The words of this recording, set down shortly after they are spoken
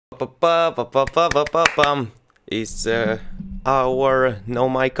is our Know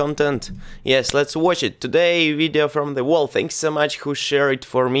My content. Yes, let's watch it. Today video from the wall. Thanks so much who shared it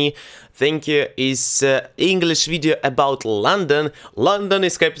for me. Thank you. Is English video about London. London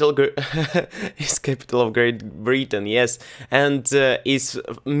is capital is capital of Great Britain. Yes, and is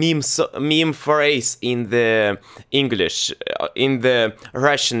meme phrase in the English, in the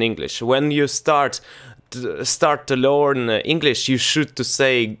Russian English. When you start to learn English, you should to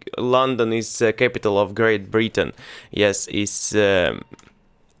say London is capital of Great Britain. Yes, it's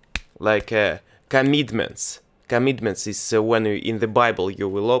like commitments. Commitments is when you, in the Bible you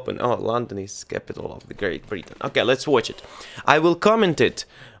will open, oh, London is capital of the Great Britain. Okay, let's watch it. I will comment it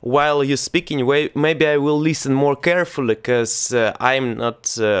while you're speaking. Maybe I will listen more carefully, because I'm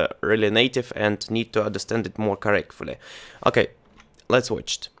not really native and need to understand it more correctly. Okay, let's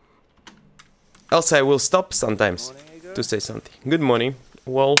watch it. Else I will stop sometimes to say something. Good morning.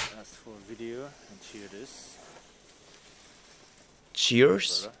 Well, asked for a video and cheer this.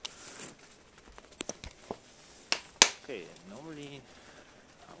 Cheers. Okay, normally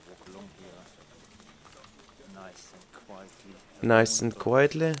I walk along here nice and quietly. Nice and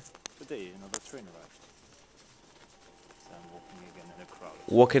quietly. Today another train arrived. So I'm walking again in a crowd.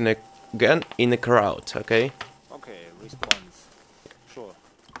 Walking again in a crowd, okay? Okay, response. Sure.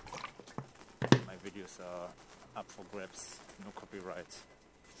 My videos are up for grabs, no copyright.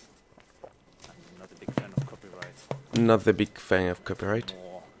 I'm not a big fan of copyright. Not the big fan of copyright.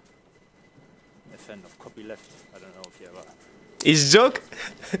 More a fan of copyleft. I don't know if you ever Is joke?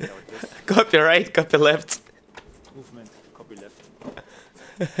 know what it is. Copyright, copyleft. Movement, copyleft.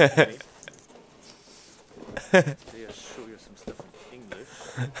 Okay. Today I'll show you some stuff in English.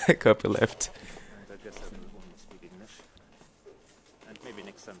 Copyleft. And I guess I will only speak English. And maybe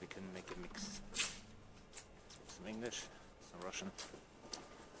next time we can make a mix. Some English, some Russian.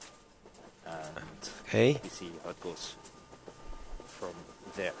 And Okay. we see how it goes from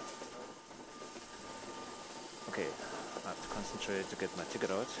there. Okay, I have to concentrate to get my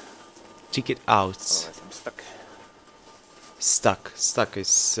ticket out. Ticket out. Otherwise I'm stuck. Stuck. Stuck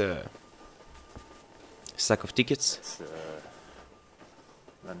is stack of tickets. It's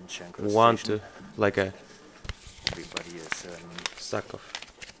London Chancro One, station. two, like a Everybody is stack of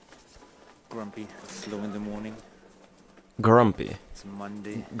grumpy, slow in the morning. grumpy. It's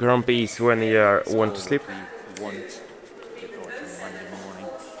Monday. Grumpy is when you want to sleep. We want to get out on Monday morning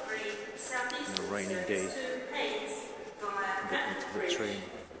on a rainy day. Get into the train.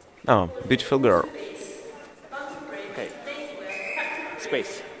 Oh, beautiful girl. Okay.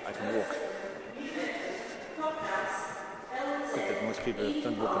 Space. I can walk. Good that most people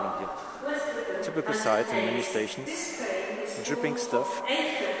don't walk along here. Typical sight in many stations. Dripping stuff.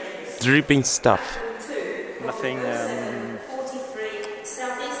 Dripping stuff. Nothing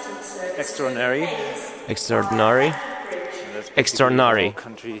extraordinary. Extraordinary. That's Extraordinary. The whole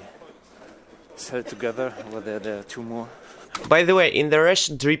country is held together. Well, there are two more. By the way, in the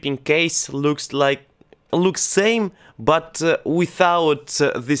Russian dripping case looks same, but without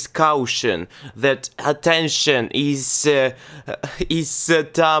this caution that attention is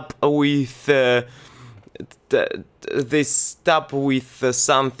top with this top with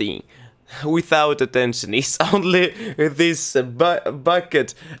something. Without attention, it's only this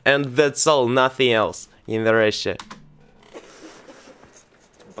bucket, and that's all, nothing else in the Russia.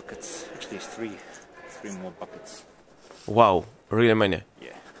 Buckets. Actually, three more buckets. Wow, really many.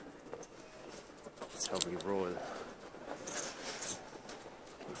 Yeah. That's how we roll.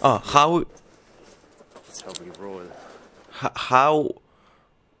 Oh, how? That's how we roll.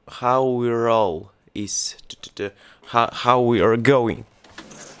 How we roll is how we are going.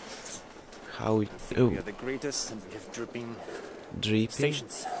 How we? I think Oh, we are the greatest, and we have dripping dripping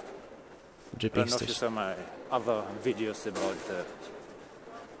stations. I dripping don't know if you station. saw my other videos about the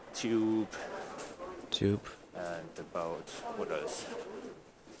tube Tube. and about what else.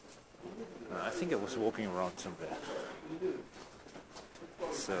 I think I was walking around somewhere.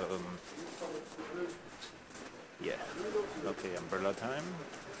 So yeah. Okay, umbrella time.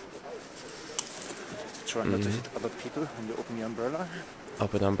 Try not to hit other people when you open your umbrella.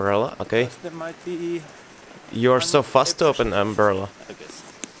 Open umbrella. Okay. There might be. You're so fast to open umbrella. I guess.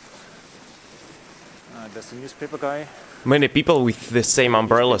 There's a newspaper guy. Many people with the same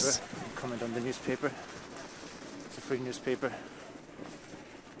umbrellas. Comment on the newspaper. It's a free newspaper.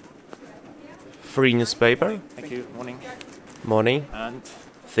 Free newspaper. Thank you. Morning. Morning. And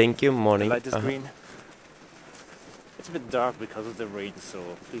Thank you. the Morning. light is green. It's a bit dark because of the rain, so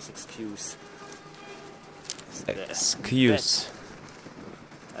please excuse. the Excuse.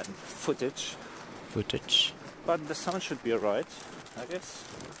 and footage. Footage. But the sound should be alright. I guess.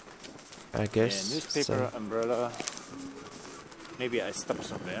 I guess. Yeah, newspaper, So. umbrella. Maybe I stop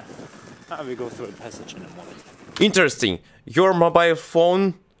somewhere. We go through a passage in a moment. Interesting. Your mobile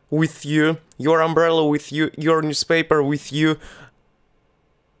phone with you, your umbrella with you, your newspaper with you.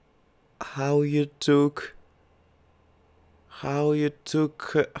 How you took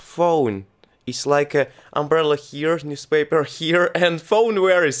a phone? It's like a umbrella here, newspaper here, and phone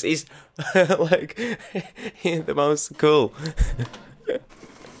where is like the most cool.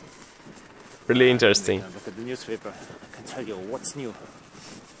 Really interesting. Look at the newspaper. I can tell you what's new.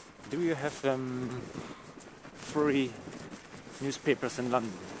 Do you have free newspapers in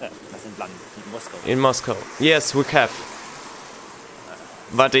London? Not in London, in Moscow. In Moscow, yes, we have.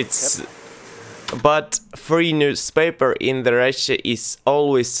 But free newspaper in the Russia is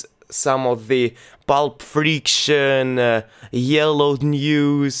always some of the pulp friction, yellow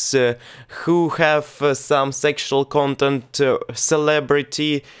news, who have some sexual content,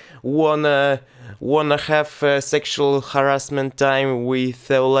 celebrity wanna have sexual harassment time with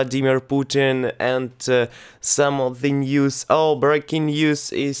Vladimir Putin, and some of the news. Oh, breaking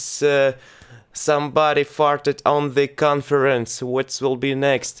news is somebody farted on the conference. What will be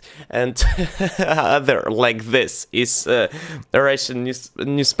next? And other like this is a Russian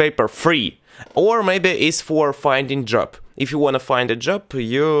newspaper free, or maybe is for finding job. If you wanna find a job,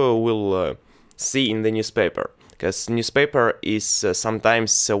 you will see in the newspaper. Because newspaper is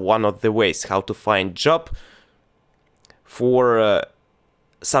sometimes one of the ways how to find job for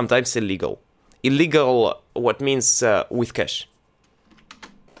sometimes illegal. Illegal, what means with cash.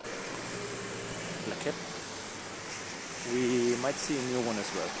 We might see a new one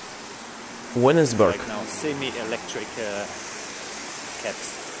as well. Wennesburg. Like now, semi-electric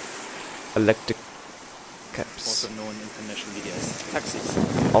cabs. Electric cabs. Also known internationally as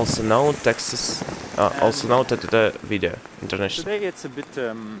taxis. Also known taxis. Also noted the video international. Today it's a bit.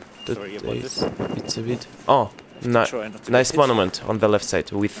 Sorry about this. It's a bit. Oh, nice monument on the left side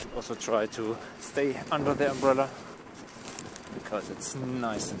with. Also try to stay under the umbrella because it's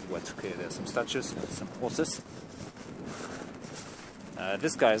nice and wet. Okay, there's some statues, some horses.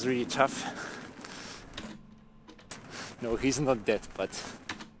 This guy is really tough. No, he's not dead, but.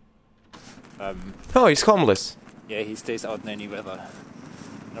 Oh, he's homeless. Yeah, he stays out in any weather.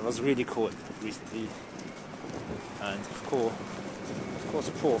 It was really cold recently, and of course,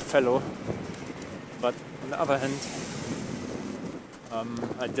 poor fellow. But on the other hand,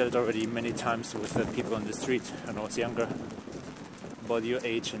 I dealt already many times with the people on the street when I was younger, about your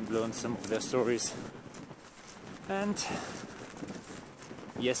age, and learned some of their stories. And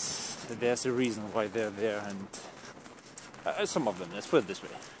yes, there's a reason why they're there, and some of them. Let's put it this way.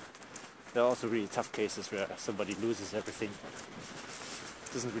 There are also really tough cases where somebody loses everything,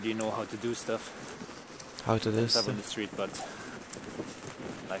 doesn't really know how to do stuff. How to do stuff stuff on the street, but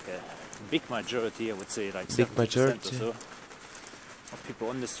like a big majority, I would say, like big 70% majority or so of people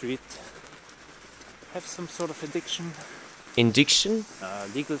on the street have some sort of addiction,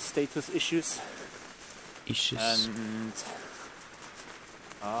 legal status issues, and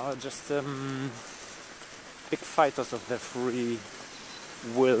are just big fighters of their free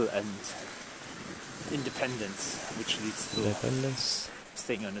will and independence, which leads to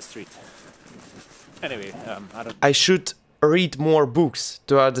staying on the street. Anyway, I should read more books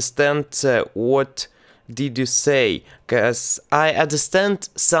to understand what did you say, because I understand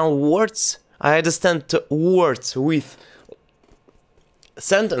some words. I understand words with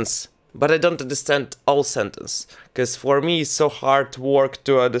sentence, but I don't understand all sentence. Because for me it's so hard work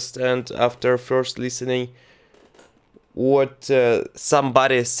to understand after first listening what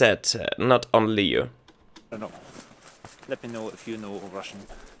somebody said, not only you. I don't know. Let me know if you know Russian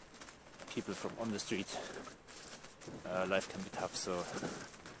people from on the street. Life can be tough, so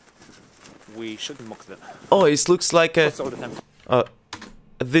we shouldn't mock them. Oh, it looks like a.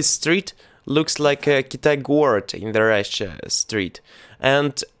 This street looks like a Kitai Gorod in the Russia street,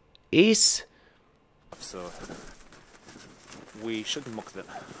 and is. So we shouldn't mock them.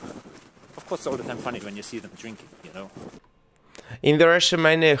 Of course, it's all the time funny when you see them drinking, you know. In the Russia,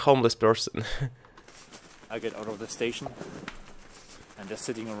 many homeless person. I get out of the station, and they're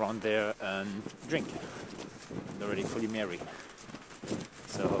sitting around there and drink. They're already fully merry.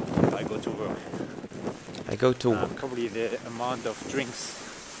 So I go to work. Probably the amount of drinks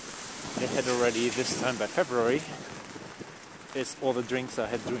they had already this time by February is all the drinks I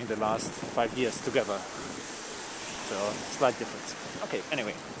had during the last 5 years together. So slight difference. Okay,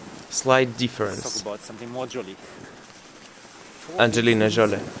 anyway. Slight difference. Let's talk about something more jolly. Angelina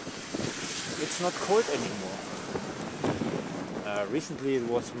Jolie. It's not cold anymore. Recently it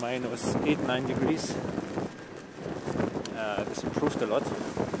was -8-9 degrees. It's improved a lot.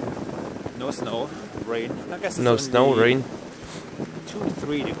 No snow, rain. I guess it's No only snow, rain.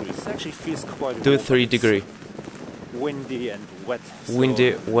 2-3 degrees. It actually feels quite warm. 2-3 degree. Windy and wet.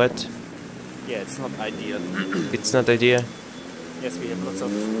 Windy, so, wet. yeah, it's not ideal. It's not ideal. Yes, we have lots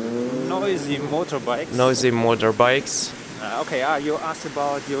of noisy motorbikes. Noisy motorbikes. Okay, you asked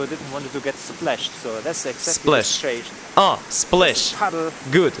about you didn't want to get splashed, so that's exactly Splash. the situation. Ah, splash. Puddle.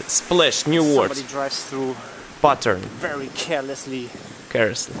 Good. Splash. New word. Somebody drives through Pattern. very carelessly.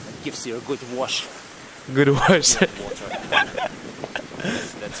 Carelessly. Gives you a good wash. Good wash. Water.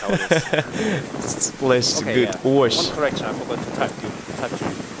 that's how it is. Splash. Okay, Good wash. One correction, I forgot to type to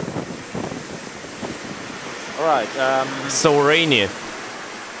you. Alright, So rainy.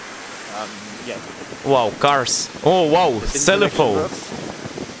 yeah. Wow, cars. Oh wow, cell phone.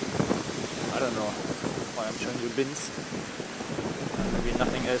 I don't know why I'm showing you bins. Maybe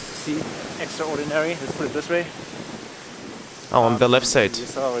nothing else to see extraordinary, let's put it this way. Oh, on the left side. You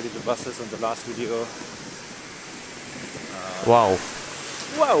saw already the buses on the last video. Wow.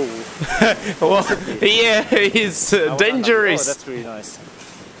 Whoa! Well, yeah, it's dangerous. Oh, that's really nice.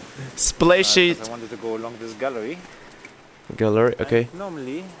 Splashy. I wanted to go along this gallery. Gallery, okay. And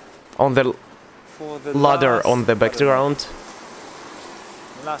normally, On the for the ladder on the background.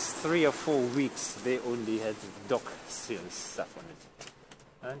 last 3 or 4 weeks, they only had dock sales stuff on it.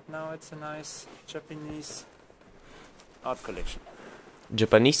 And now it's a nice Japanese art collection.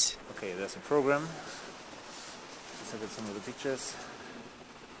 Japanese. Okay, there's a program. Let's look at some of the pictures.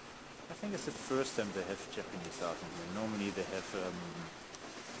 I think it's the first time they have Japanese art in here. Normally they have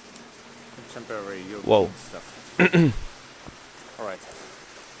contemporary European stuff. Alright.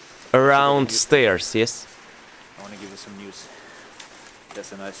 Around stairs, yes. I want to give you some news.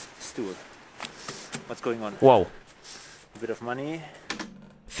 That's a nice stool. What's going on? Wow. A bit of money.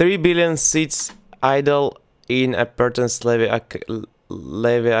 3 billion seats idle in Appurtenance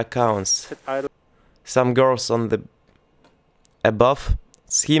levy accounts. Sit idle. Some girls on the above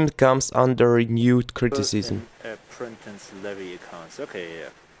scheme comes under renewed criticism. Apprentice levy accounts. Okay, yeah.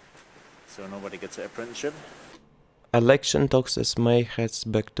 So nobody gets an apprenticeship. Election talks as May heads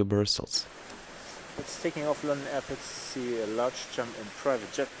back to Brussels. It's taking off. London airports see a large jump in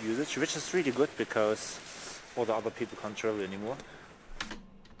private jet usage, which is really good because all the other people can't travel anymore.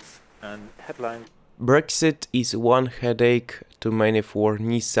 And headline: Brexit is one headache too many for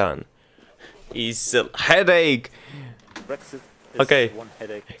Nissan. Is a headache. Brexit is Okay. one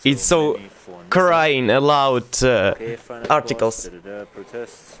headache. It's so many for Nissan. crying aloud Okay, finance articles. boss,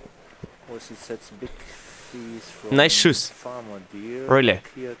 protests. Also sets big fees from Nice shoes. farmer deer. Really.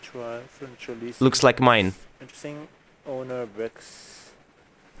 Kia trial, furniture leasing. Looks like mine. Interesting. Owner breaks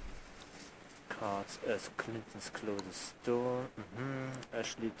cards as Clinton's closes store.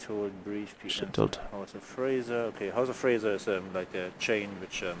 Ashley told brief She people. told. House of Fraser. Okay, House of Fraser is like a chain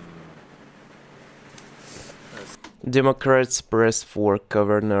which Democrats press for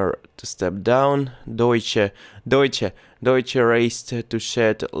governor to step down. Deutsche raised to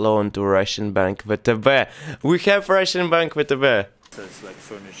shed loan to Russian bank VTB. We have Russian bank VTB. so it's like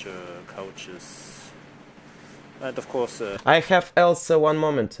furniture, couches, and of course I have also one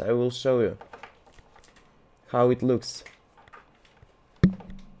moment. I will show you how it looks.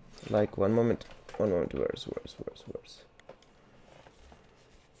 Like one moment.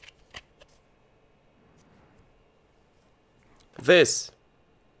 Where's?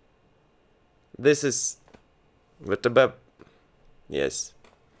 This is VTB. Yes.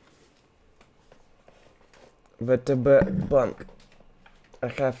 VTB bank. I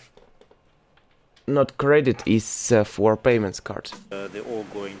have not credit is for payments card. they're all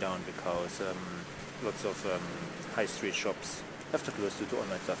going down because lots of high street shops have to close due to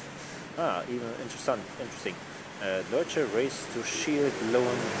online stuff. Even interesting. Deutsche race to shield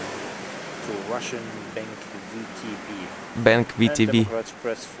loan to Russian bank VTB. Bank And VTB. Democrats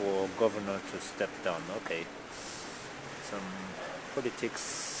press for governor to step down. Okay. Some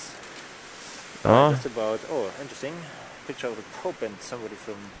politics. Oh, Just about. Oh, interesting. Picture of the Pope and somebody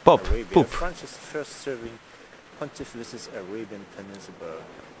from Pope, Arabia. Pope. Francis the first serving pontiff visits Arabian Peninsula.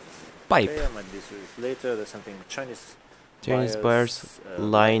 pipe. Okay, I might do this later. There's something Chinese Buyers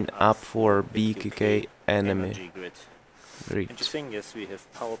line up for BKK enemy. energy grid. Great. Interesting. Yes, we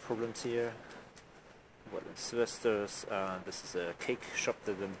have power problems here. Well, in Sylvester's, this is a cake shop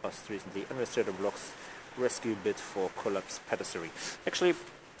that been bust recently. Administrator blocks rescue bid for collapsed patisserie. Actually,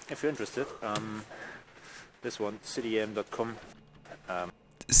 if you're interested, this one, cityam.com,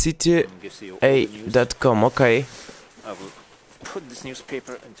 gives you all the news. CTA.com, okay. I will put this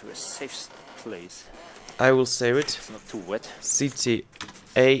newspaper into a safe place. I will save it. It's not too wet.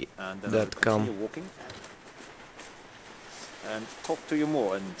 CTA. And then I will .com. continue walking. and talk to you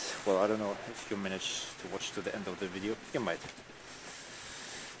more. And well, I don't know if you manage to watch to the end of the video. You might,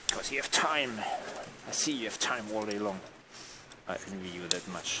 because you have time. I see you have time all day long. I envy you that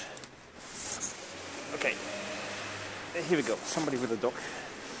much. Okay, here we go. Somebody with a dog.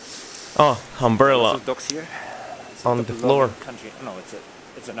 Oh, umbrella Lots of dogs here. It's on the floor. Country. No,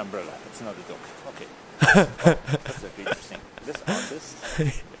 it's an umbrella. It's not a dog. Okay. Oh, that's interesting. This artist.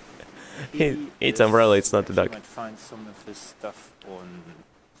 It's umbrella. It's not a dog. You might find some of his stuff on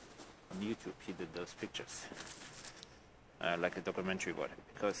YouTube. He did those pictures, like a documentary about it,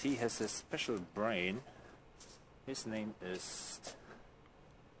 because he has a special brain. His name is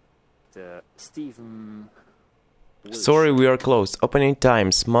Stephen. Sorry, we are closed. Opening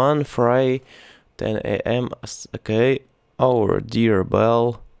times: Mon, Friday, 10 a.m. Okay. Oh, dear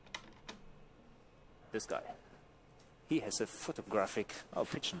bell. This guy. He has a photographic. Oh,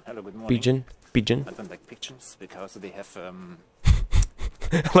 pigeon. Hello, good morning. Pigeon. Pigeon. I don't like pigeons because they have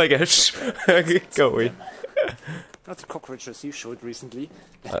Like a go away. not the cockroaches you showed recently.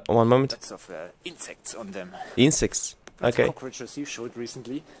 1 moment. Lots of insects on them. Insects. Not Okay. the cockroaches you showed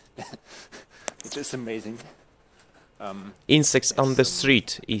recently, which is amazing. Insects on the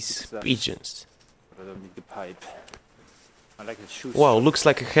street is stuff. pigeons. But I don't need the pipe. I like the shoes. Wow, looks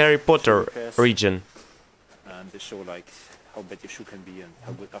like a Harry Potter region. And they show like how bad your shoe can be and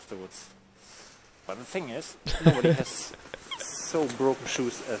how good afterwards. But the thing is, nobody has so broken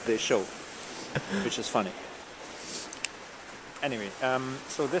shoes as they show, which is funny. Anyway,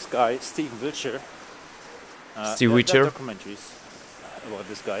 so this guy, Steve Wiltshire, there are documentaries about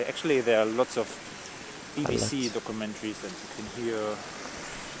this guy. Actually, there are lots of BBC documentaries, and you can hear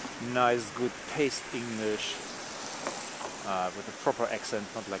nice, good paced English with a proper accent,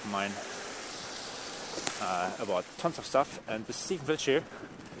 not like mine, about tons of stuff. And with Steve Wiltshire,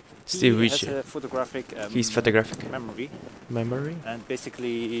 he has a photographic, memory, and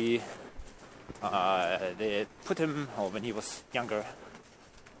basically they put him, or when he was younger,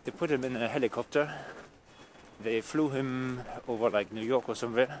 they put him in a helicopter. They flew him over like New York or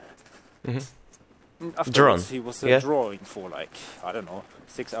somewhere. Afterwards, he was drawing for like, I don't know,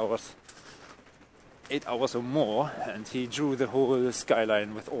 6 hours, 8 hours or more, and he drew the whole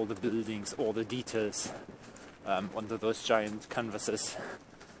skyline with all the buildings, all the details onto those giant canvases.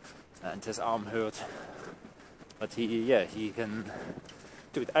 And his arm hurt, but he can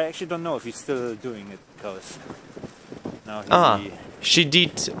do it. I actually don't know if he's still doing it, because now he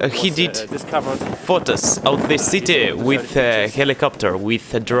did discovered photos of the city with a helicopter,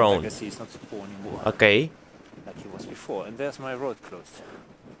 with a drone. I guess he's not so poor anymore. Okay. Like he was before. And there's my road closed,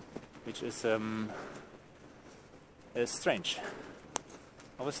 which is strange.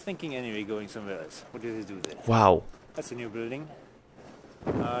 I was thinking anyway going somewhere else. What did he do there? Wow. That's a new building.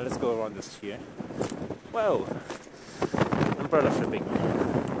 Let's go around this here. Whoa! Umbrella flipping.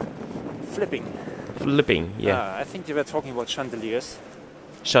 Flipping, yeah. I think you were talking about chandeliers.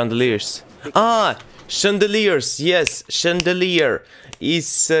 Chandeliers. Chandeliers, yes. Chandelier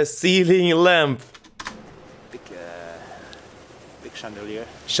is a ceiling lamp. Big chandelier.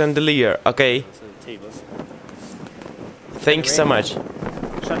 Chandelier, okay. So tables. Thank you so much.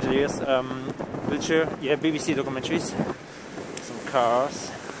 Chandeliers, Wiltshire, yeah, BBC documentaries.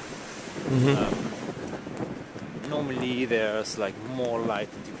 Cars. Normally there's like more light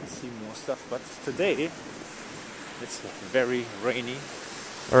and you can see more stuff, but today it's very rainy.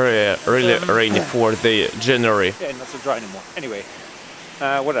 Really rainy for the January. Yeah, not so dry anymore. Anyway,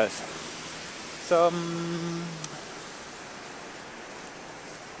 what else? So,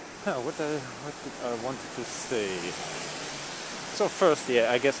 what did I wanted to say? So first,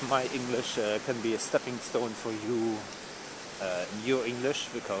 yeah, I guess my English can be a stepping stone for you. Your English,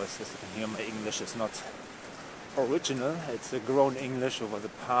 because as you can hear, my English is not original. It's a grown English over the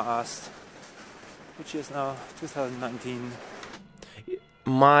past, which is now 2019.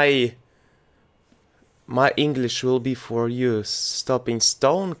 My English will be for you stepping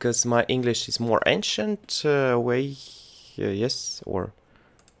stone, because my English is more ancient way, yes, or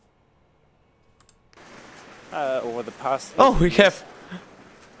over the past. Oh, we have.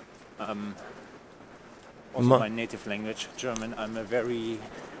 Also, my native language, German. I'm a very,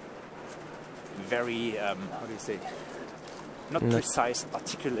 how do you say? Not precise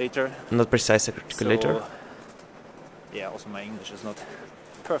articulator. Not precise articulator. So, yeah, also my English is not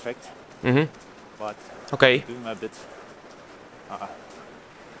perfect. But okay. Doing my bit.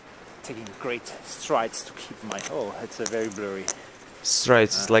 Taking great strides to keep my. Oh, it's a very blurry.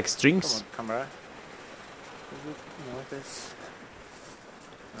 Strides like strings. Come on, camera. This.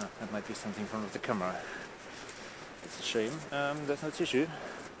 That might be something from the camera. It's a shame. There's no tissue.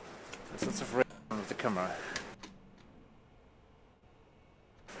 There's lots of rain in front of the camera.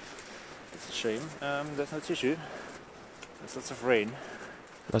 That's a shame. There's no tissue. There's lots of rain.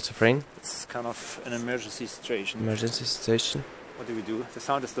 Lots of rain. It's kind of an emergency situation. Emergency situation. What do we do? The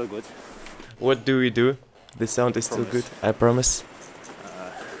sound is still good. What do we do? The sound is still good, I promise.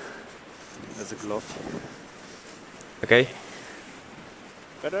 There's a glove. Okay.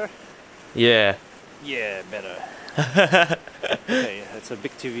 Better? Yeah. Yeah, better. Okay, it's a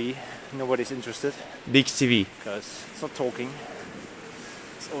big TV. Nobody's interested. Big TV. Because it's not talking.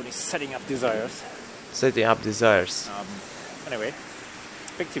 It's only setting up desires. Setting up desires. Anyway,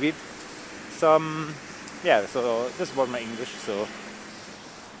 big TV. Some, yeah, so this is about my English, so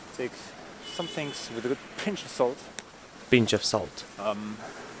take some things with a good pinch of salt. Pinch of salt.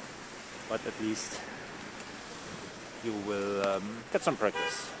 But at least you will get some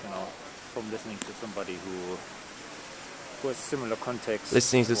practice, you know, from listening to somebody who has similar context.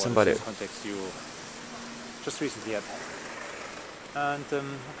 Listening to somebody. Context you just recently had. And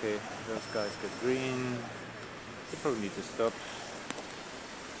okay, those guys get green. They probably need to stop.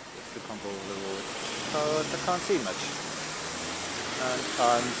 Just to come over the road. Because I can't see much. And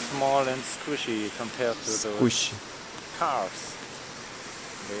I'm small and squishy compared to those cars.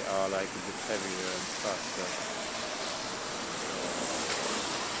 They are like a bit heavier and faster.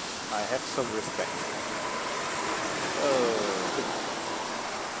 So I have some respect. Oh,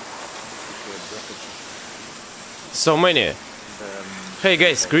 so many. Hey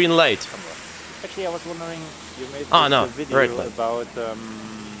guys, green light. Actually, I was wondering, you made this video red light. About.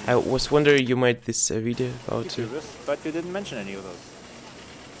 I was wondering you made this video about. YouTubers, but you didn't mention any of those.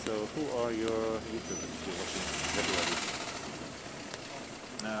 So who are your YouTubers you're watching regularly?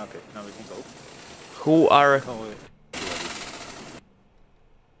 Okay, now we can go. Who are?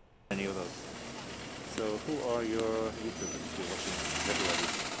 Any of those? So who are your YouTubers you're watching regularly?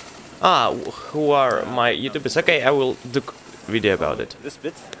 Who are my YouTubers? Okay, I will do video about it. This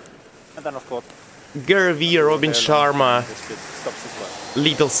bit, and then of course. Garvey, Robin Sharma, This bit stops as well.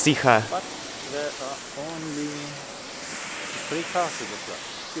 Little Siha. But there are only 3 cars in this run.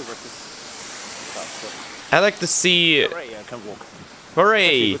 2 versus cars. So I like to see. hooray, I can walk.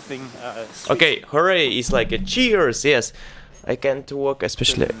 Hooray! Good thing, Okay, hooray is like a cheers. Yes, I can't walk,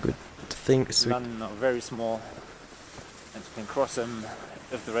 especially a good thing. Sweet. None are very small, and you can cross them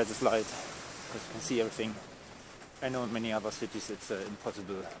if the red is light, because you can see everything. I know in many other cities it's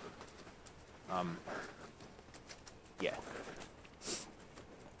impossible. Yeah.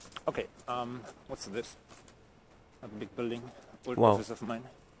 Okay. What's this? A big building. Old office of mine.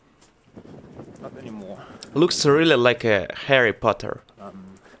 Not anymore. Looks really like a Harry Potter.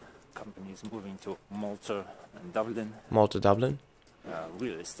 Companies moving to Malta and Dublin. Malta, Dublin.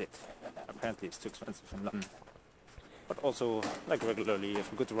 Real estate. Apparently it's too expensive in London. But also, like regularly, if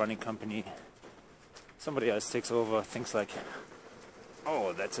a good running company, somebody else takes over, things like,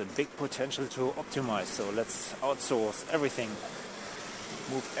 oh, that's a big potential to optimize, so let's outsource everything.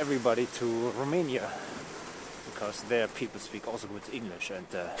 Move everybody to Romania, because there people speak also good English, and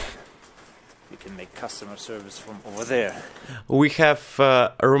we can make customer service from over there. We have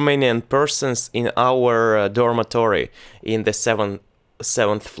Romanian persons in our dormitory in the seventh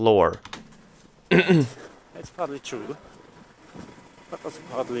floor. It's partly true, but also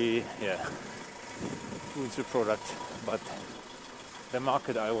partly, yeah, food's a product, but the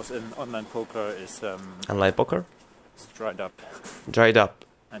market I was in, online poker, is Online poker? it's dried up. Dried up.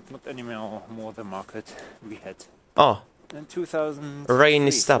 And not anymore more the market we had. Oh. In 2000, Rain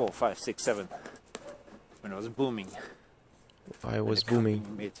is 4, stopped. 5, 6, 7, when I was booming. I was And the company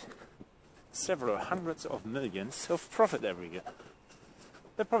booming. made several hundreds of millions of profit every year.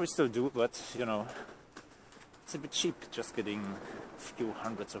 They probably still do, but you know, it's a bit cheap just getting a few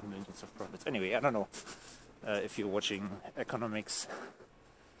hundreds of millions of profits. Anyway, I don't know if you're watching economics,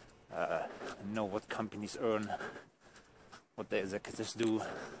 know what companies earn, what the executives do.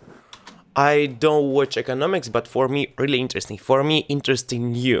 I don't watch economics, but for me, really interesting. For me,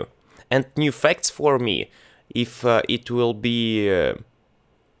 interesting new. And new facts for me, if it will be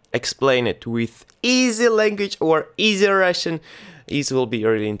explained with easy language or easy Russian, it will be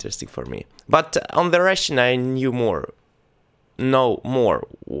really interesting for me. But on the Russian, I know more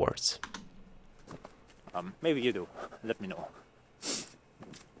words. Maybe you do. Let me know.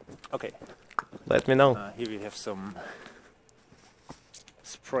 Okay. Let me know. Here we have some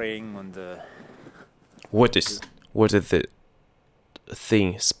spraying on the What is the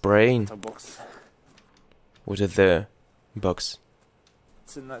thing? Spraying? box. What is the box?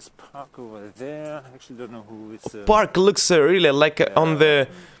 It's a nice park over there. I actually don't know who it's. Park looks really like on the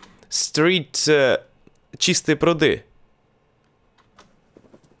street Чистые пруды.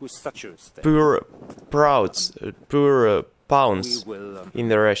 Whose statues? Pure pounds We will in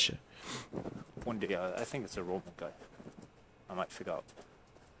the Russia. One day, I think it's a Roman guy. I might figure out.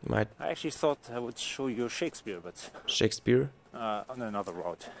 Might I actually thought I would show you Shakespeare, but Shakespeare? on another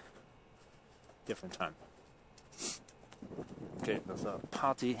route. Different time. Okay, those are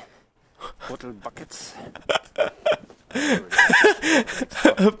party bottle buckets.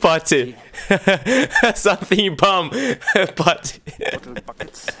 Party. Something bomb. Party. Bottle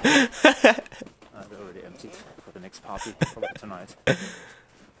buckets. They're already emptied for the next party, probably tonight.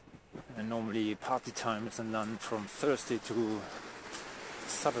 And normally party time is in London from Thursday to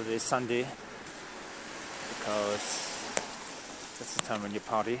Saturday, Sunday, because that's the time when you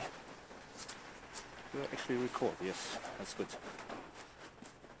party. You actually record, yes, that's good.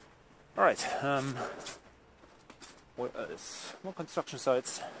 Alright, what else? More construction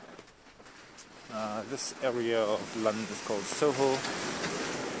sites. This area of London is called Soho.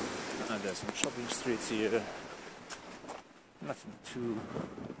 There's some shopping streets here. Nothing too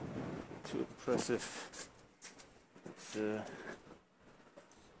impressive. It's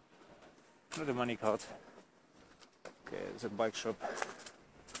not a money cart. Okay, there's a bike shop.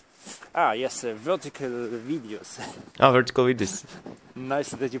 Ah, yes, vertical videos. Ah, vertical videos. Nice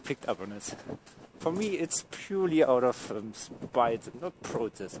that you picked up on it. For me, it's purely out of spite, not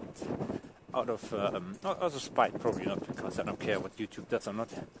protest, but out of spite, probably not, because I don't care what YouTube does or not.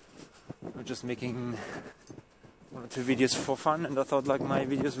 I'm just making 1 or 2 videos for fun, and I thought like my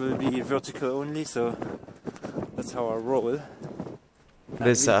videos will be vertical only, so that's how I roll.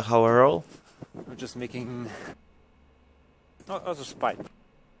 This how I roll? I'm just making out of spite.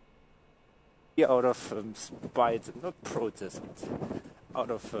 Out of spite, not protest,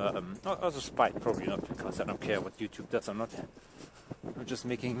 out of spite, probably not, because I don't care what YouTube does or not. I'm just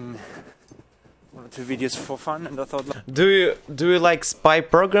making 1 or 2 videos for fun, and I thought like, Do you like spy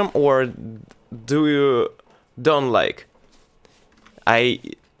program or do you don't like? I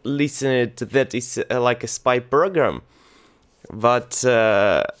listened that is like a spy program, but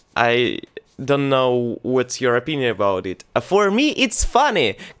I don't know what's your opinion about it. For me, it's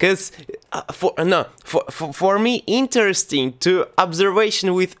funny, cause for me, interesting to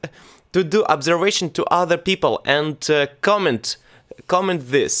do observation to other people and comment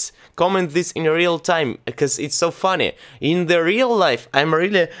this in real time, because it's so funny. In the real life, I'm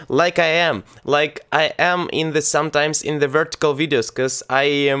really like I am sometimes in the vertical videos, because I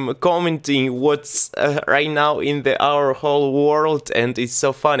am commenting what's right now in our whole world, and it's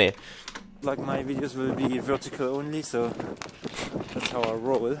so funny. like my videos will be vertical only, so that's how I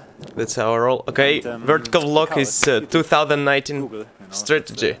roll. That's how I roll. Okay, And, vertical vlog is 2019 Google,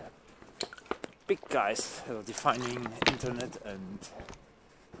 strategy. Big guys defining internet and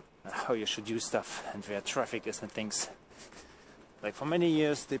how you should use stuff and where traffic is and things. Like for many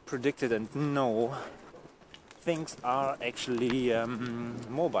years they predicted and know things are actually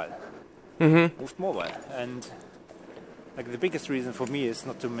mobile, moved mobile, and like the biggest reason for me is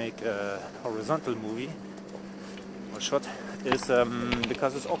not to make a horizontal movie or shot is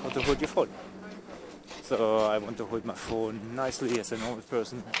because it's awkward to hold your phone. So I want to hold my phone nicely as a normal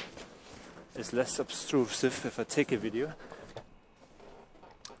person. It's less obtrusive if I take a video.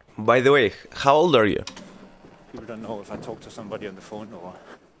 By the way, how old are you? People don't know if I talk to somebody on the phone or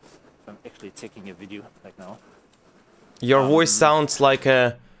if I'm actually taking a video like now. Your voice sounds like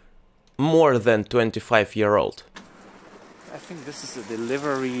a more than 25-year-old. I think this is a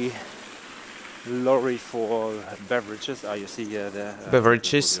delivery lorry for beverages. You see the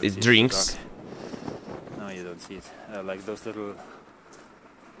Beverages, it drinks. No, you don't see it. Like those little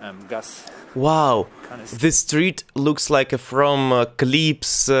gas. Wow, canisters. the street looks like from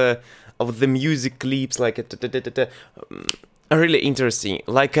clips of the music clips, like really interesting.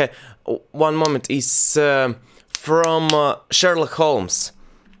 Like one moment is from Sherlock Holmes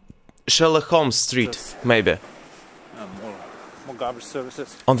Street, maybe. More garbage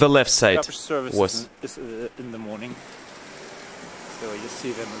services. On the left side Garbage service was is in the morning. So you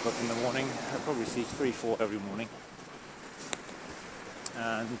see them a lot in the morning. I probably see 3, 4 every morning.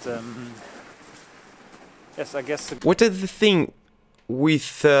 And yes, I guess. What is the thing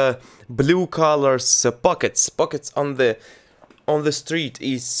with blue colors pockets on the street?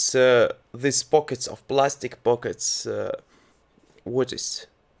 Is these pockets of plastic pockets? What is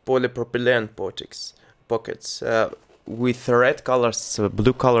polypropylene pockets with red colors,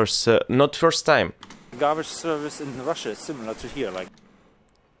 blue colors? Not first time. Garbage service in Russia is similar to here, like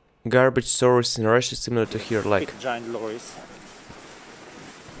Garbage service in Russia is similar to here, like big giant lorries.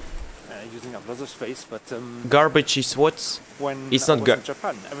 Using up lots of space, but garbage is what? when It's I not was in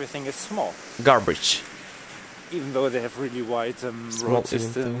Japan, everything is small. Garbage. Even though they have really wide Small road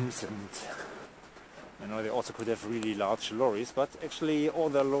systems and You know, they also could have really large lorries, but actually all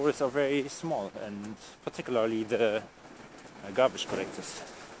the lorries are very small, and particularly the garbage collectors.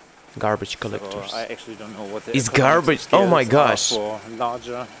 Garbage collectors. So I actually don't know what the Is economics of garbage? Oh my scales are gosh! for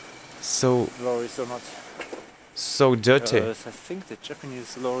larger So lorries or not. so dirty. Because I think the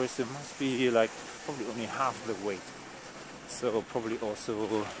Japanese lorries, it must be like probably only half the weight. So probably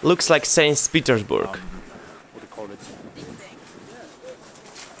also Looks like Saint Petersburg. what do you call it?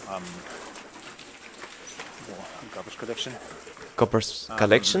 Garbage collection. Coppers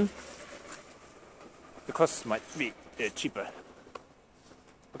collection. The costs might be cheaper.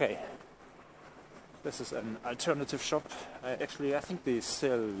 Okay. This is an alternative shop. Actually, I think they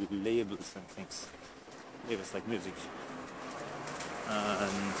sell labels and things. Labels like music.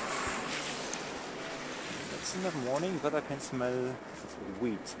 And it's in the morning, but I can smell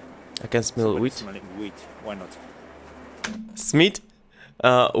wheat. I can smell Somebody wheat. smelling wheat. Why not? Smith?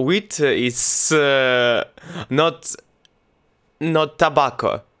 Wheat is not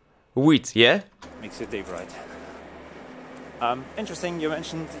tobacco. Wheat, yeah? Makes your day bright. Interesting, you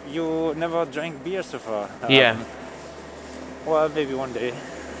mentioned you never drank beer so far. Yeah. Well, maybe one day.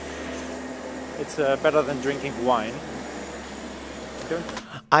 It's better than drinking wine. Don't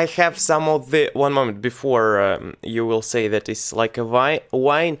I have some of the... One moment before you will say that it's like a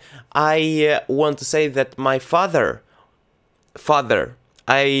wine. I want to say that my father,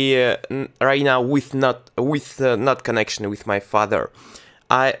 right now with not connection with my father.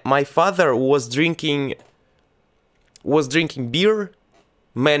 My father was drinking beer,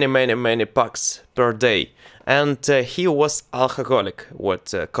 many packs per day, and he was alcoholic,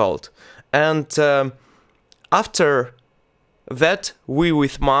 what called. And after that, we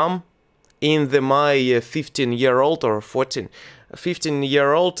with mom, my 15-year-old or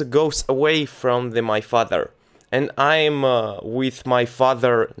 15-year-old goes away from my father. And I'm with my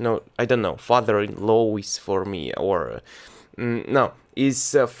father, no, I don't know, father-in-law is for me, or, no,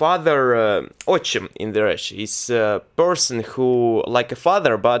 is father, отчим in the Russian, is a person who, like a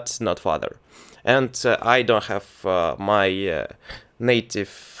father, but not father. And I don't have my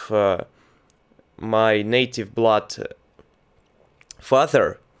native blood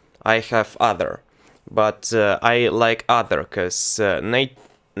father, I have other. But I like other, because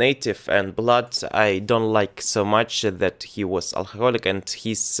native and blood I don't like so much that he was alcoholic, and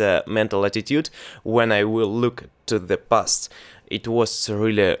his mental attitude when I will look to the past, it was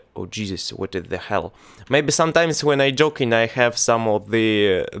really, oh Jesus, what the hell. Maybe sometimes when I joking I have some of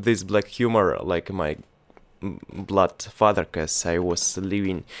this black humor like my blood father, because I was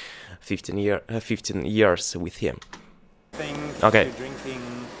living 15 years with him. Okay. You're drinking.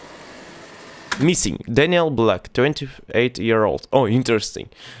 Missing Daniel Black, 28-year-old. Oh, interesting.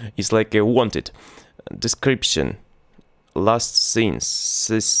 It's like a wanted description. Last scene.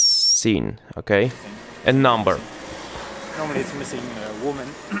 Okay, and number. Normally it's missing a woman.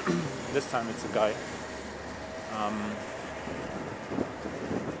 This time it's a guy.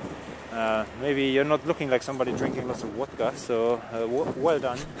 Maybe you're not looking like somebody drinking lots of vodka, so well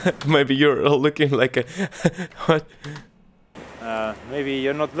done. Maybe you're looking like a what? Maybe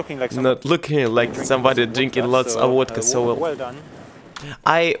you're not looking like somebody, somebody drinking lots of vodka, so well done.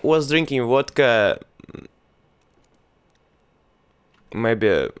 I was drinking vodka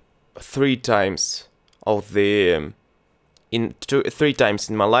maybe 3 times of the 3 times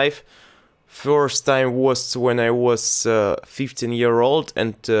in my life. First time was when I was 15-year-old,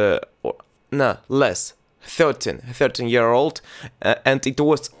 and no, less, 13-year-old, and it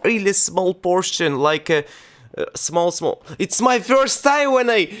was really small portion, like a small. It's my first time when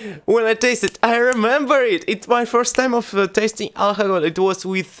I tasted. I remember it. It's my first time of tasting alcohol. It was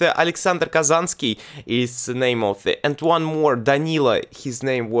with Alexander Kazansky, is the name of it, and one more, Danila. His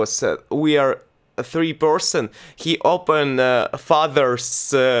name was. We are 3 person. He opened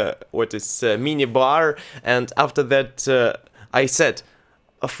father's mini bar, and after that I said,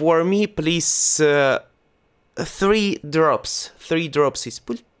 for me, please, 3 drops. 3 drops is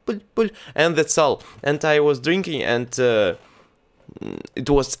pull, and that's all. And I was drinking, and it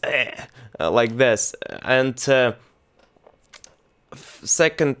was like this. And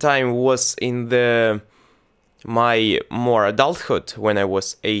second time was in my more adulthood when I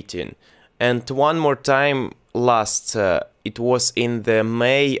was 18, and one more time last. It was in the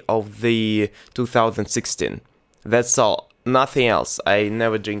May of the 2016. That's all. Nothing else. I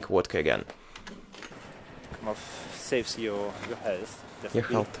never drink vodka again. Saves your health. Definitely. Your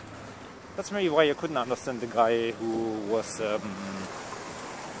health. That's maybe why you couldn't understand the guy who was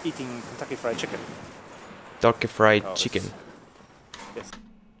eating Kentucky Fried Chicken. Turkey fried chicken. Yes.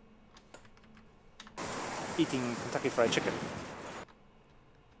 Eating Kentucky Fried Chicken.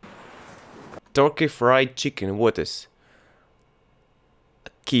 Turkey fried chicken. What is?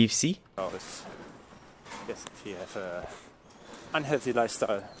 KFC? Oh, yes, if you have a unhealthy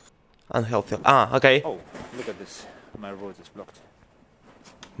lifestyle. Unhealthy. Ah, okay. Oh, look at this. My road is blocked.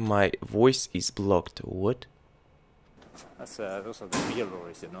 My voice is blocked. What? Those are the beer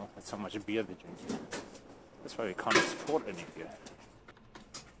lorries, you know. That's how much beer they drink. That's why we can't export any beer.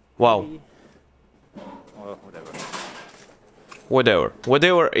 Wow. Well, whatever.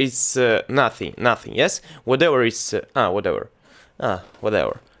 Whatever is nothing. Yes. Whatever is whatever.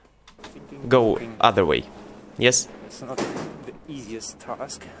 Whatever. Go other way. Yes. It's not the easiest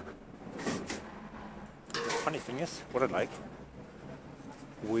task. The funny thing is, what I like,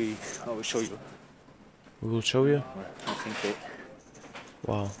 I will show you. We will show you. I think they,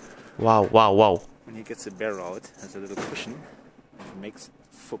 Wow. when he gets the barrel out, there's a little cushion. It makes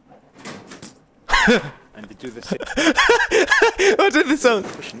foop. And they do the same. What is the sound?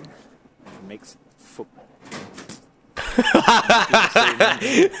 Cushion. It makes foop.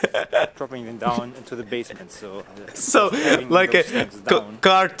 Dropping them down into the basement. So like a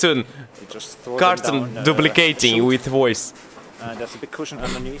cartoon. you just throw Cartoon them down, duplicating shoot. with voice. There's a big cushion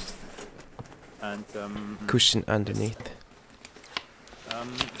underneath. And Cushion underneath. I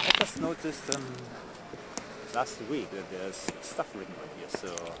just noticed last week that there's stuff written on here, so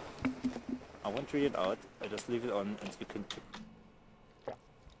I won't read it out. I just leave it on, and you can.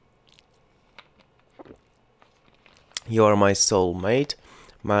 You are my soulmate,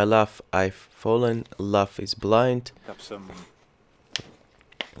 my love. I've fallen. Love is blind. Have some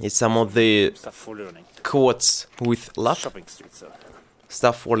It's some of the stuff for learning. quotes with love. Shopping street, so.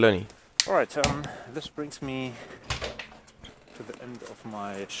 Stuff for learning. All right. This brings me to the end of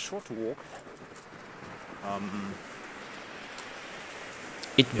my short walk.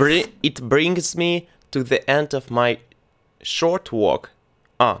 It brings me to the end of my short walk.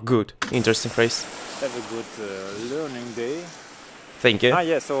 Ah, good. Interesting phrase. Have a good learning day. Thank you.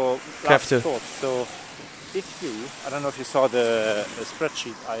 Yeah, so Have last to. thought. So if you, I don't know if you saw the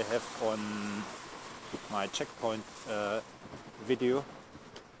spreadsheet I have on my checkpoint video.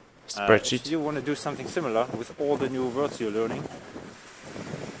 Spreadsheet. If you want to do something similar with all the new words you're learning,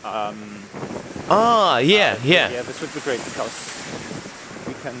 Yeah. this would be great because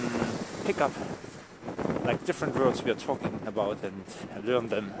we can pick up like different words we are talking about and learn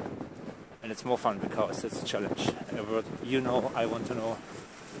them, and it's more fun because it's a challenge. A word you know, I want to know,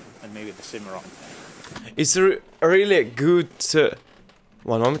 and maybe the same around. It's really good.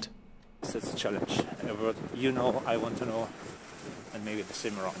 One moment. So it's a challenge. A word you know, I want to know, and maybe the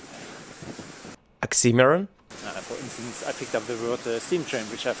same around. Oxymoron. For instance, I picked up the word steam train,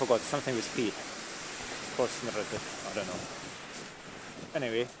 which I forgot, something with P. Of course, narrative, I don't know.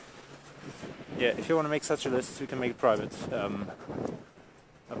 Anyway, yeah, if you want to make such a list, we can make it private. I'll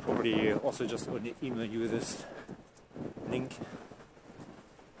probably also just only email you this link,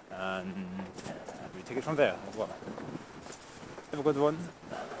 and we take it from there. Well, have a good one.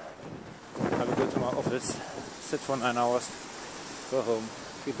 I will go to my office, sit for 9 hours, go home,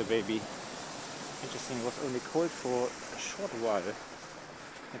 feed the baby. Interesting, it was only cold for a short while,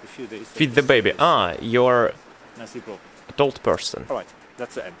 maybe a few days. Feed the baby. You're Nicely broke. adult person. Alright,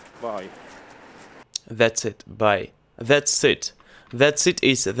 that's the end. Bye. That's it. Bye. That's it. That's it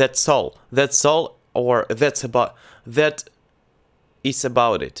is that's all. That's all, or that's about. That is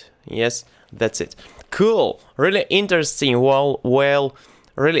about it. Yes, that's it. Cool. Really interesting. Well,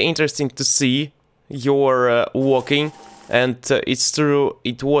 really interesting to see your walking, and it's true.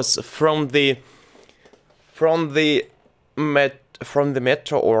 It was from the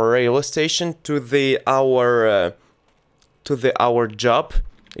metro or railway station to our job.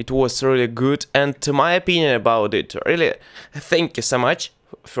 It was really good, and to my opinion about it, really, thank you so much,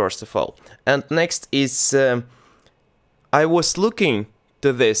 first of all. And next is, I was looking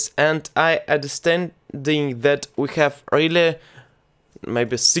to this, and I understanding that we have really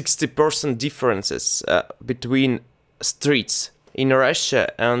maybe 60% differences between streets in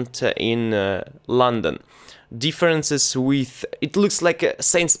Russia and in London. Differences with, it looks like a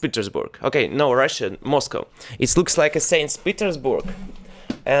Saint Petersburg. Okay, no, Russia, Moscow. It looks like a Saint Petersburg,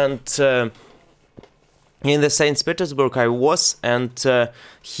 and in the Saint Petersburg I was, and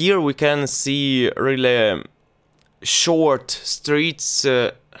here we can see really short streets,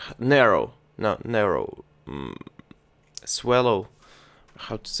 swallow.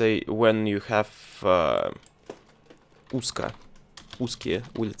 How to say when you have узкие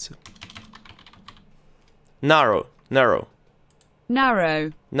улицы. Narrow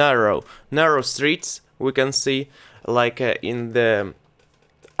streets we can see, like in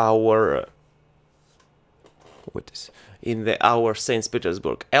our what is in the our Saint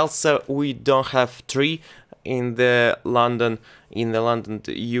Petersburg. Also, we don't have tree in the London. In the London,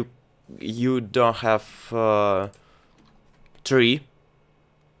 you don't have tree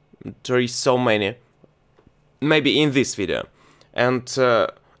so many. Maybe in this video, and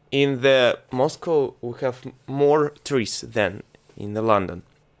in the Moscow we have more trees than in the London.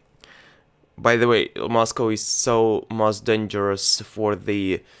 By the way, Moscow is so most dangerous for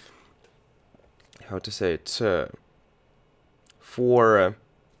the, how to say it, for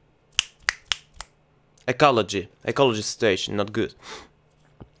ecology situation, not good.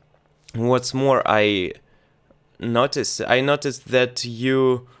 What's more, I noticed that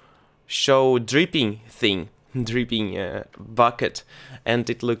you show dripping bucket, and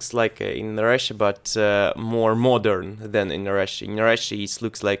it looks like in Russia, but more modern than in Russia. In Russia, it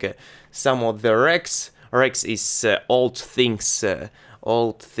looks like some of the Rex is old things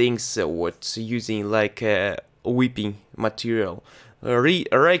what's using like whipping material.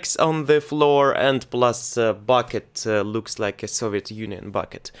 Rex on the floor, and plus bucket looks like a Soviet Union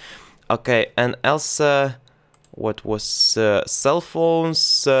bucket. Okay, and also what was cell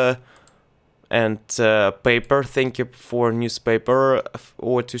phones and paper. Thank you for newspaper,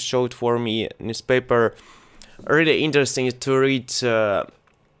 what you showed for me. Newspaper, really interesting to read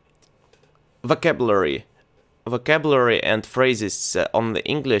vocabulary and phrases on the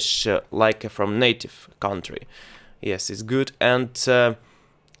English like from native country. Yes, it's good. And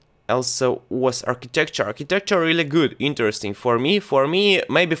also was architecture really good, interesting for me.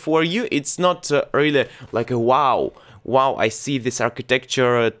 Maybe for you it's not really like a wow, I see this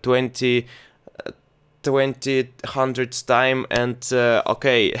architecture 100th time, and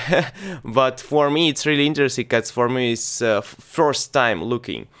okay. But for me it's really interesting, because for me it's first time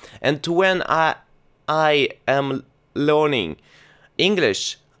looking. And when I am learning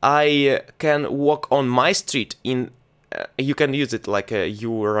English, I can walk on my street in you can use it like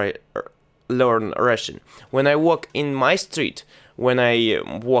you learn Russian. When I walk in my street, when I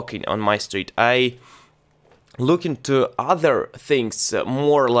walking on my street, I look into other things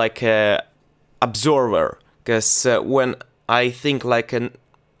more like a observer, because when I think like a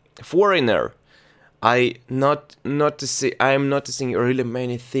foreigner, I'm noticing really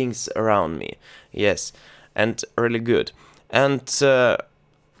many things around me. Yes, and really good, and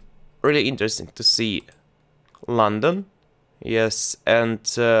really interesting to see London. Yes, and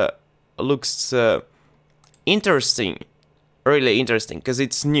looks interesting, really interesting, because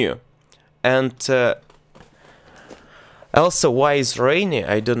it's new. And also, why is rainy?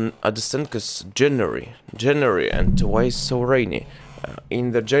 I don't understand, because January, and why is so rainy?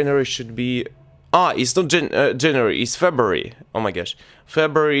 In the January should be... it's not January, it's February. Oh my gosh,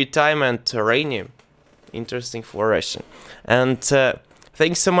 February time and rainy. Interesting for Russian. And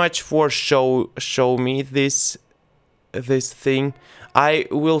thanks so much for show me this thing. I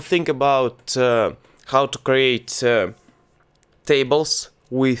will think about how to create tables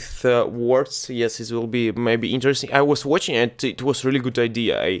with words. Yes, it will be maybe interesting. I was watching it, it was really good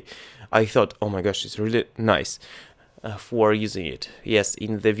idea. I thought, oh my gosh, it's really nice for using it. Yes,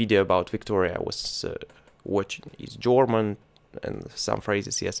 in the video about Victoria I was watching, it's German and some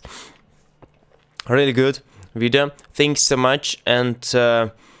phrases. Yes, really good video. Thanks so much. And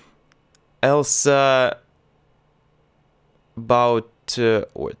else about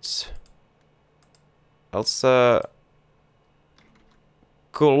what's else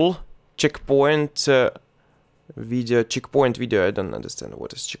cool checkpoint video. I don't understand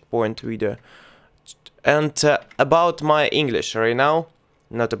what is checkpoint video. And about my English right now,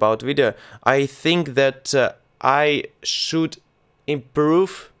 not about video, I think that I should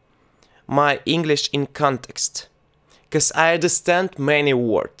improve my English in context, because I understand many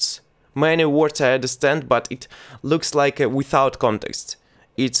words I understand, but it looks like without context.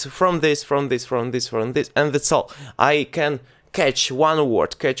 It's from this, and that's all. I can catch one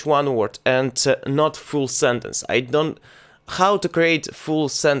word, and not full sentence. I don't how to create full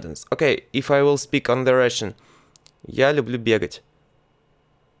sentence. Okay, if I will speak on the Russian. Я люблю бегать.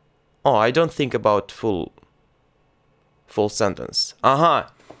 Oh, I don't think about full sentence.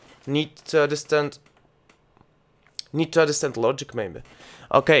 Need to understand logic, maybe.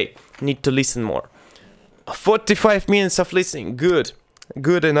 Okay, need to listen more. 45 minutes of listening, good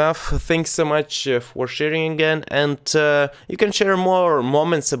enough. Thanks so much for sharing again, and you can share more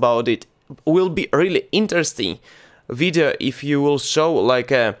moments about it. Will be really interesting video if you will show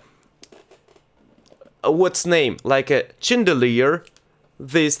like a what's name, like a chandelier.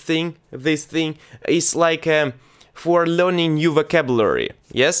 This thing is like for learning new vocabulary.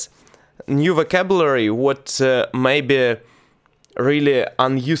 Yes, new vocabulary, what may be really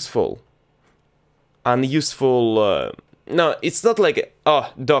unuseful. unuseful. No, it's not like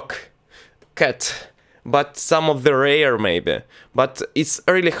dog, cat, but some of the rare maybe. But it's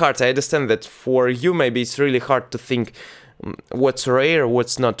really hard. I understand that for you maybe it's really hard to think what's rare,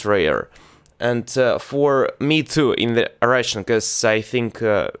 what's not rare. And for me too in the Russian, because I think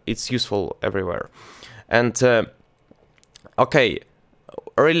it's useful everywhere. And okay,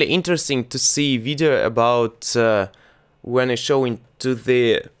 really interesting to see video about when I show into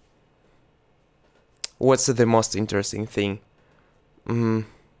the... What's the most interesting thing?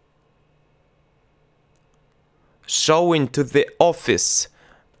 Show into the office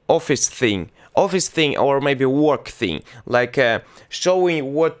thing, or maybe work thing, like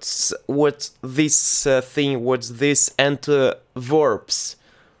showing what's this thing, what's this, and verbs.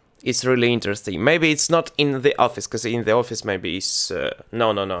 It's really interesting. Maybe it's not in the office, because in the office maybe it's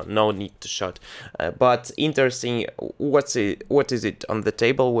no need to show it. But interesting. What is it on the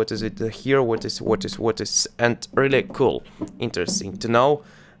table? What is it here? What is, and really cool, interesting to know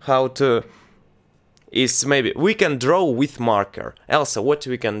how to. Is maybe we can draw with marker. Also, what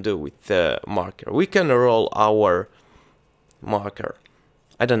we can do with the marker? We can roll our marker.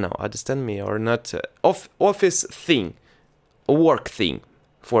 I don't know, understand me or not? Office thing, work thing.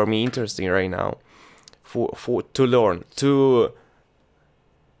 For me, interesting right now. For to learn to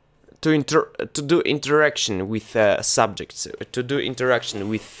do interaction with subjects. To do interaction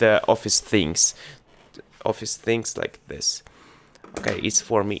with office things like this. Okay, it's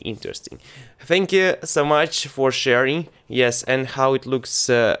for me interesting. Thank you so much for sharing. Yes, and how it looks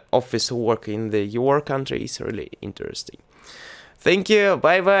office work in your country is really interesting. Thank you.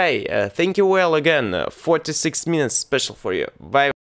 Bye bye. Thank you well again. 46 minutes special for you. Bye.